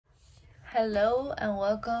Hello and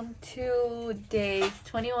welcome to days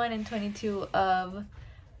 21 and 22 of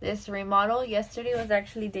this remodel. Yesterday was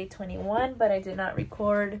actually day 21, but I did not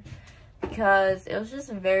record because it was just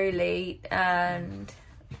very late and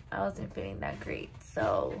I wasn't feeling that great,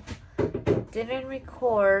 so didn't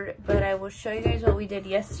record. But I will show you guys what we did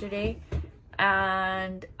yesterday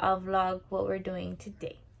and I'll vlog what we're doing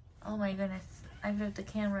today. Oh my goodness, I flipped the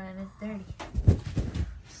camera and it's dirty.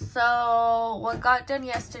 So what got done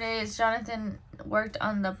yesterday is Jonathan worked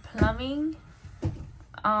on the plumbing.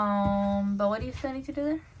 But what do you still need to do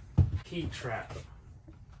there? Heat trap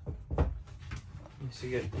needs to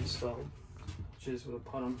get installed, which is with the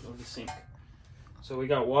bottom of the sink. So we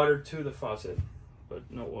got water to the faucet, but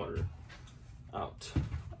no water out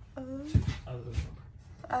of the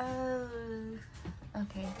plumber.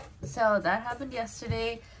 Okay. So that happened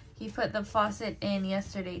yesterday. He put the faucet in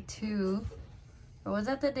yesterday too. Or was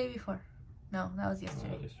that the day before? No, that was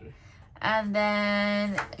yesterday. And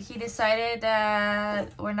then he decided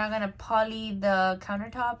that we're not going to poly the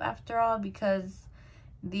countertop after all because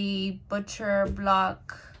the butcher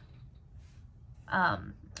block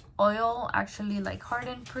oil actually like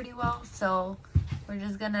hardened pretty well. So we're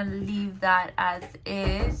just going to leave that as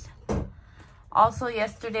is. Also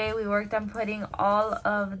yesterday we worked on putting all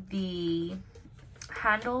of the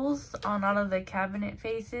handles on all of the cabinet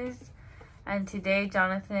faces. And today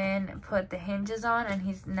Jonathan put the hinges on and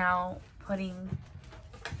he's now putting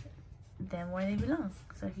them where they belong.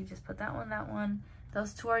 So he just put that one.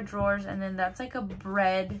 Those two are drawers, and then that's like a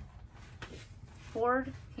bread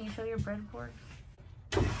board. Can you show your bread board?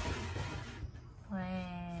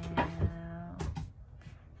 Wow.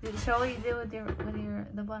 Did you show what you did with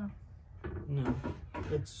the bottom? No,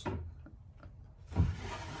 it's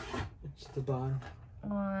the bottom.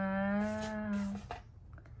 Wow.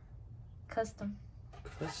 Custom.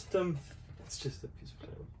 It's just a piece of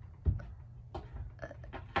plywood.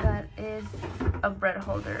 That is a bread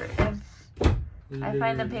holder. If I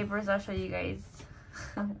find the papers, I'll show you guys.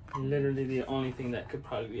 Literally the only thing that could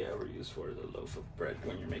probably be ever used for is a loaf of bread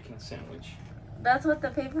when you're making a sandwich. That's what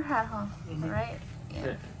the paper had, huh? Right?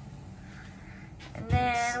 Yeah. And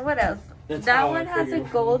then what else? That one has a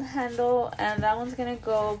gold handle, and that one's gonna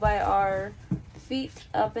go by our feet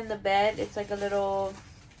up in the bed. It's like a little,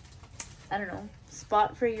 I don't know,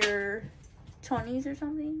 spot for your chonies or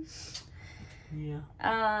something. Yeah.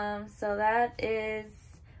 So that is,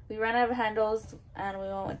 we ran out of handles and we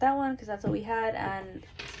went with that one because that's what we had, and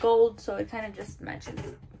it's gold, so it kind of just matches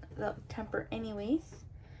the temper anyways.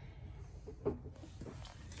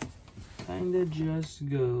 Kinda just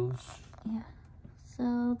goes. Yeah.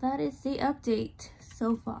 So that is the update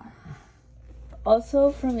so far.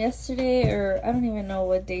 Also from yesterday, or I don't even know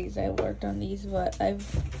what days I worked on these, but I've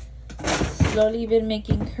slowly been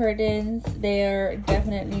making curtains. They are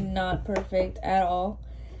definitely not perfect at all.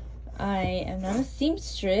 I am not a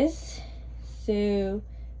seamstress, so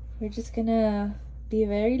we're just gonna be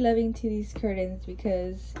very loving to these curtains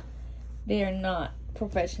because they are not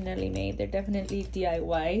professionally made. They're definitely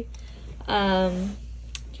DIY.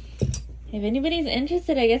 If anybody's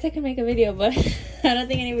interested, I guess I can make a video, but I don't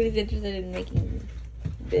think anybody's interested in making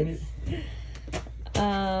this.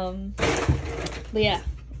 But yeah,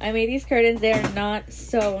 I made these curtains. They are not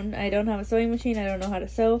sewn. I don't have a sewing machine. I don't know how to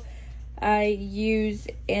sew. I use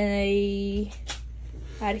a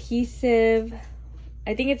adhesive,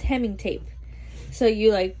 I think it's hemming tape. So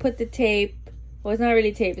you like put the tape, well, it's not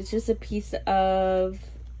really tape, it's just a piece of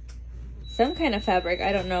some kind of fabric.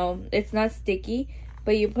 I don't know. It's not sticky,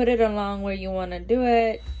 but you put it along where you want to do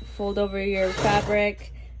it, fold over your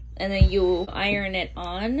fabric, and then you iron it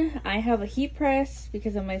on. I have a heat press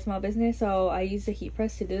because of my small business, so I use the heat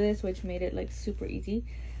press to do this, which made it like super easy.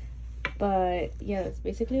 But yeah, that's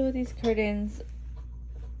basically what these curtains,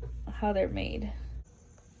 how they're made.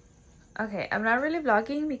 Okay, I'm not really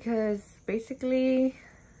vlogging because basically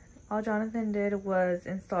all Jonathan did was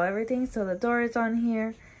install everything. So the door is on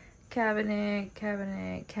here, cabinet,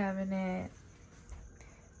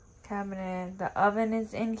 the oven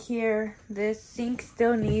is in here. This sink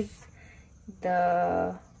still needs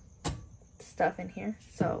the stuff in here,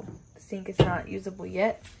 so the sink is not usable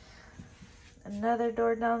yet. Another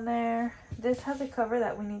door down there. This has a cover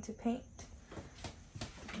that we need to paint.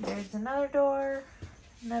 There's another door,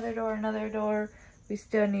 another door. We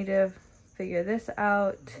still need to figure this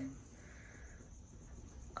out.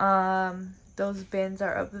 Those bins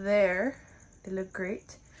are up there. They look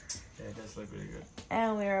great. Yeah, it does look really good.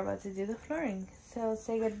 And we are about to do the flooring. So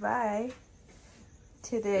say goodbye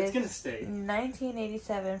to this. It's gonna stay.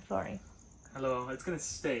 1987 flooring. Hello, it's gonna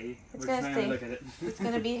stay. It's We're gonna just stay. Look at it. It's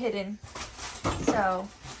gonna be hidden. So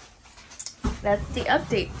that's the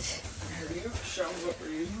update. you show what we're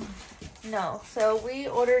using? No. So we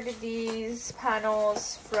ordered these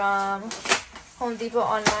panels from Home Depot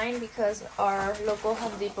online because our local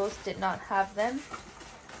Home Depots did not have them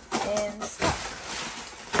in stock.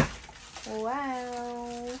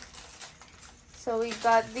 Wow. So we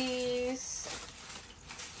got these.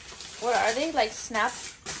 What are they? Like snap?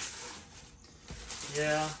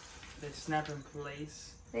 Yeah, they snap in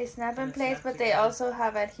place. They snap in They place, snap but they together. also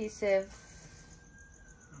have adhesive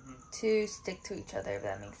to stick to each other, if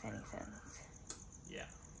that makes any sense. Yeah.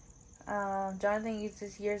 Jonathan used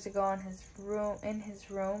this years ago in his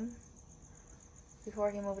room before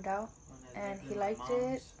he moved out, and he liked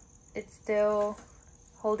it. It's still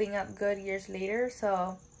holding up good years later,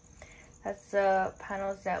 so that's the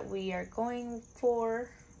panels that we are going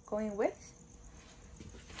with.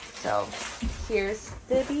 So here's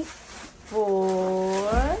the before.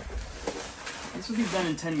 This will be done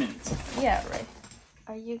in 10 minutes. Yeah, right.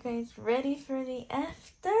 Are you guys ready for the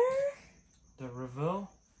after? The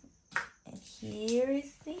reveal. And here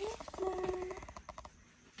is the after.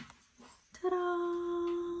 Ta-da!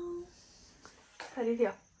 How do you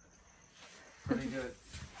feel? Pretty good.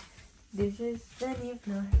 This is the new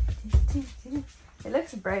floor. It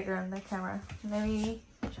looks brighter on the camera. Let me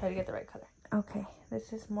try to get the right color. Okay,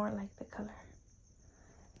 this is more like the color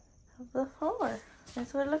of the floor.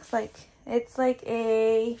 That's what it looks like. It's like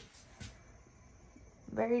a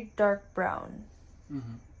very dark brown.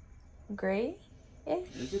 Gray-ish?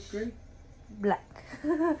 Is it gray? Black.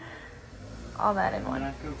 All that in one.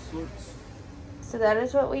 Black of sorts. So that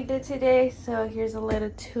is what we did today. So here's a little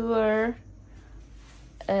tour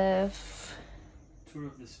of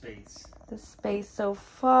the space. the space so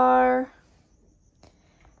far.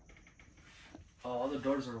 Oh, all the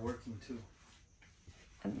doors are working too.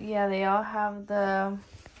 Yeah, they all have the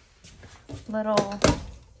little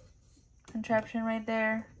contraption right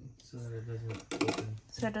there, so that it doesn't open.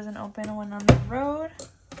 so it doesn't open when on the road.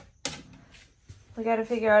 We got to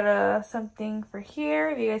figure out something for here.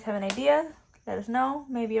 If you guys have an idea, let us know.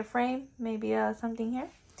 Maybe a frame, maybe something here.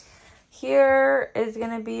 Here is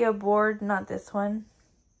going to be a board, not this one.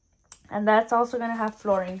 And that's also going to have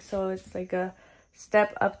flooring, so it's like a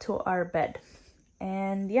step up to our bed.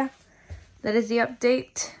 And yeah, that is the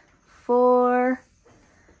update for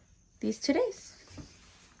these 2 days.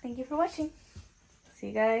 Thank you for watching. See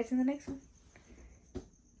you guys in the next one.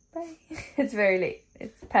 Bye. It's very late.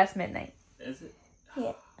 It's past midnight. Is it?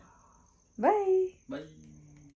 Yeah. Bye. Bye.